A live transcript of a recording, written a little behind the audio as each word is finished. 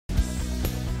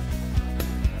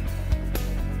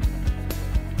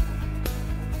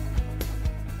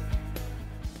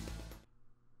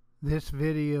This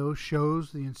video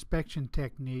shows the inspection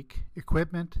technique,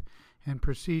 equipment, and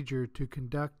procedure to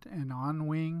conduct an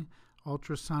on-wing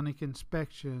ultrasonic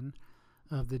inspection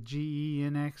of the GEnx-2B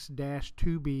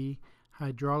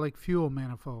hydraulic fuel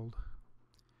manifold.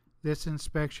 This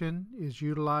inspection is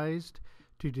utilized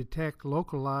to detect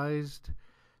localized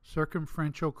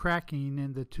circumferential cracking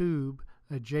in the tube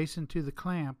adjacent to the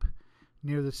clamp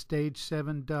near the stage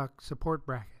 7 duct support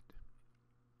bracket.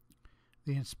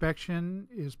 The inspection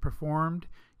is performed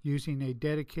using a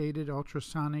dedicated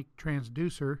ultrasonic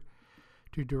transducer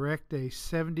to direct a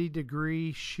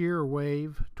 70-degree shear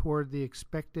wave toward the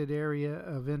expected area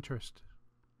of interest.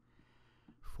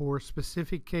 For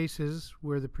specific cases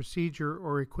where the procedure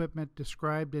or equipment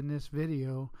described in this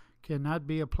video cannot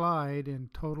be applied in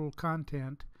total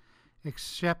content,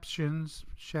 exceptions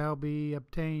shall be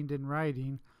obtained in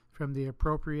writing from the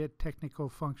appropriate technical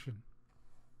function.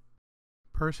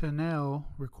 Personnel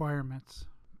requirements.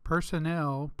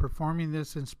 Personnel performing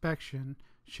this inspection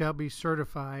shall be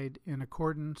certified in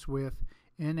accordance with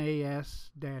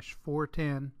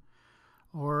NAS-410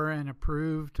 or an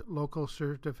approved local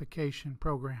certification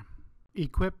program.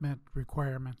 Equipment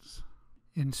requirements.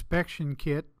 Inspection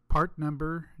kit part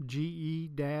number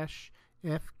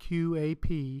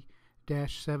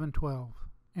GE-FQAP-712.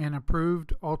 An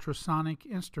approved ultrasonic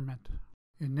instrument.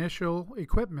 Initial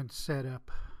equipment setup.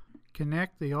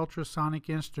 Connect the ultrasonic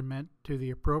instrument to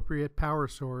the appropriate power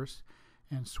source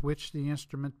and switch the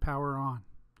instrument power on.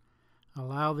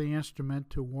 Allow the instrument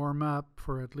to warm up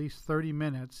for at least 30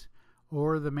 minutes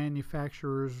or the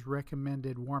manufacturer's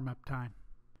recommended warm-up time.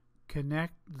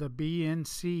 Connect the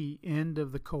BNC end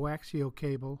of the coaxial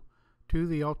cable to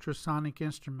the ultrasonic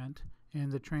instrument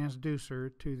and the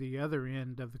transducer to the other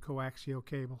end of the coaxial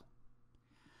cable.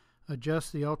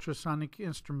 Adjust the ultrasonic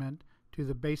instrument to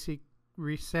the basic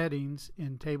resettings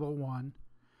in Table 1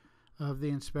 of the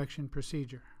inspection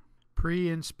procedure.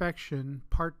 Pre-inspection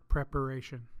part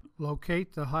preparation.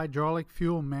 Locate the hydraulic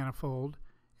fuel manifold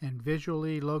and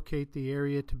visually locate the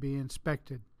area to be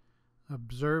inspected.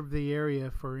 Observe the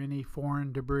area for any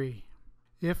foreign debris.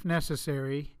 If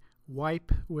necessary,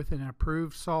 wipe with an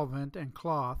approved solvent and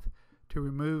cloth to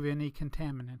remove any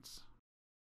contaminants.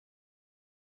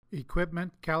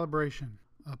 Equipment calibration.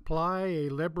 Apply a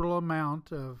liberal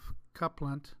amount of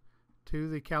couplant to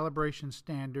the calibration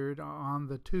standard on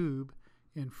the tube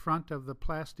in front of the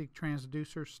plastic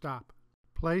transducer stop.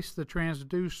 Place the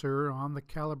transducer on the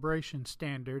calibration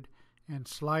standard and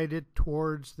slide it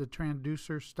towards the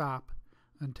transducer stop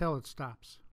until it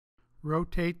stops.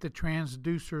 Rotate the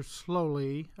transducer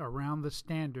slowly around the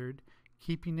standard,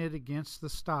 keeping it against the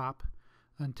stop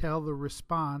until the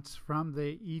response from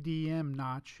the EDM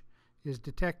notch is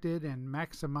detected, and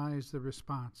maximize the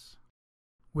response.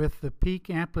 With the peak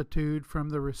amplitude from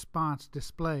the response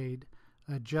displayed,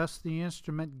 adjust the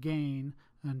instrument gain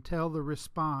until the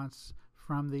response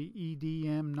from the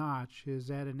EDM notch is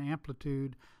at an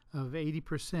amplitude of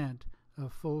 80%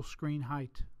 of full screen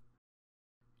height.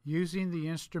 Using the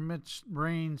instrument's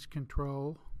range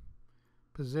control,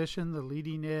 position the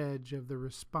leading edge of the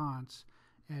response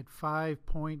at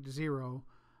 5.0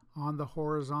 on the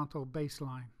horizontal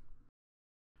baseline.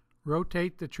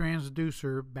 Rotate the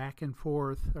transducer back and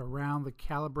forth around the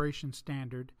calibration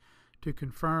standard to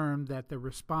confirm that the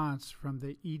response from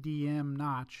the EDM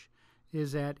notch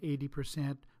is at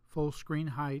 80% full screen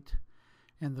height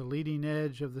and the leading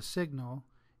edge of the signal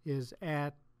is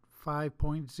at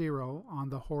 5.0 on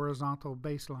the horizontal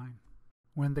baseline.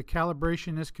 When the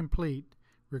calibration is complete,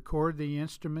 record the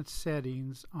instrument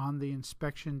settings on the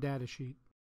inspection datasheet.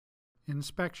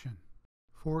 Inspection.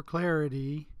 For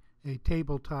clarity, a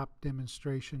tabletop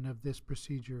demonstration of this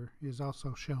procedure is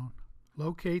also shown.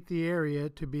 Locate the area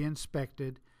to be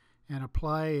inspected and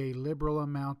apply a liberal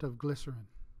amount of glycerin.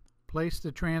 Place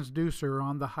the transducer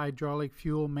on the hydraulic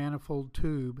fuel manifold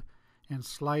tube and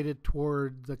slide it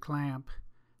toward the clamp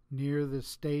near the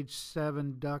stage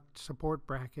 7 duct support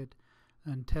bracket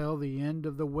until the end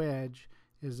of the wedge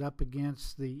is up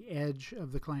against the edge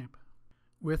of the clamp.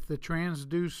 With the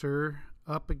transducer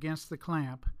up against the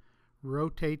clamp,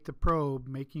 rotate the probe,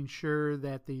 making sure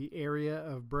that the area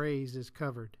of braze is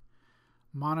covered.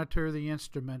 Monitor the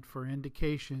instrument for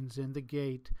indications in the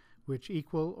gate which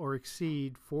equal or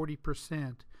exceed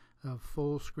 40% of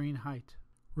full screen height.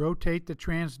 Rotate the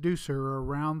transducer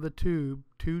around the tube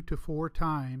 2 to 4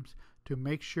 times to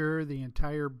make sure the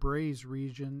entire braze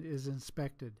region is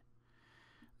inspected.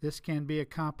 This can be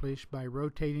accomplished by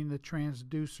rotating the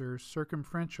transducer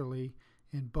circumferentially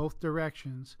in both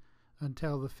directions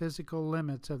until the physical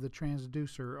limits of the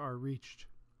transducer are reached.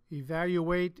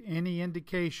 Evaluate any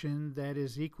indication that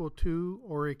is equal to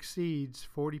or exceeds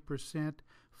 40%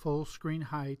 full screen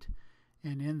height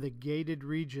and in the gated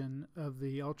region of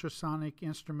the ultrasonic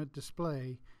instrument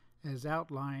display as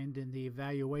outlined in the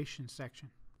evaluation section.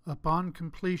 Upon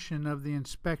completion of the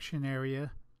inspection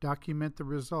area, document the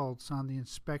results on the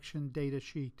inspection data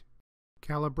sheet.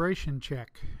 Calibration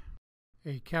check.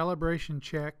 A calibration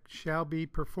check shall be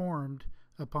performed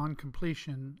upon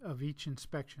completion of each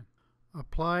inspection.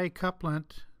 Apply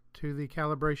couplant to the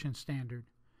calibration standard.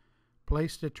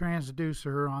 Place the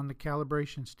transducer on the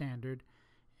calibration standard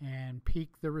and peak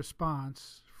the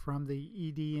response from the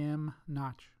EDM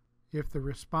notch. If the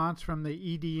response from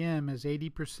the EDM is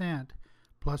 80%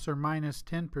 plus or minus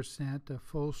 10% of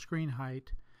full screen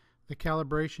height, the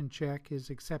calibration check is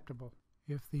acceptable.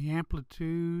 If the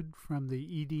amplitude from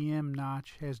the EDM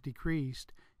notch has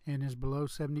decreased and is below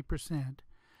 70%,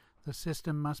 the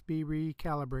system must be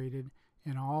recalibrated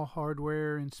and all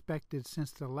hardware inspected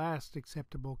since the last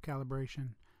acceptable calibration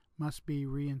must be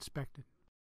re-inspected.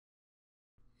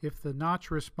 If the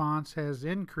notch response has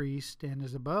increased and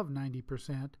is above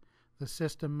 90%, the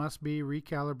system must be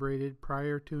recalibrated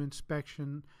prior to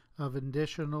inspection of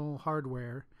additional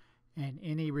hardware, and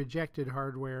any rejected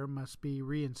hardware must be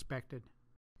re-inspected.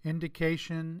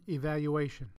 Indication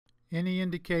evaluation. Any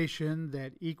indication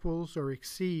that equals or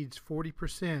exceeds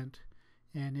 40%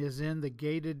 and is in the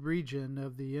gated region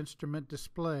of the instrument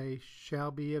display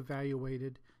shall be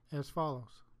evaluated as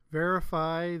follows.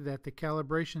 Verify that the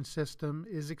calibration system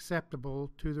is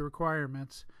acceptable to the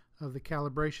requirements of the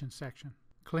calibration section.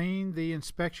 Clean the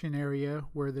inspection area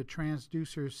where the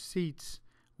transducer seats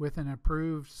with an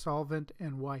approved solvent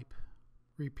and wipe.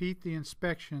 Repeat the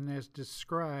inspection as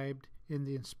described in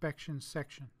the inspection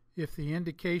section. If the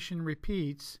indication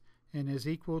repeats and is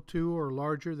equal to or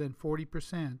larger than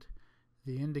 40%,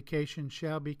 the indication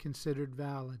shall be considered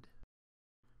valid.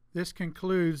 This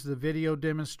concludes the video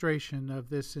demonstration of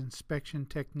this inspection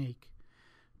technique.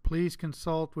 Please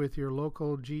consult with your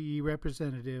local GE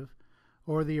representative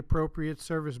or the appropriate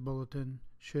service bulletin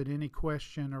should any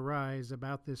question arise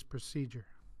about this procedure.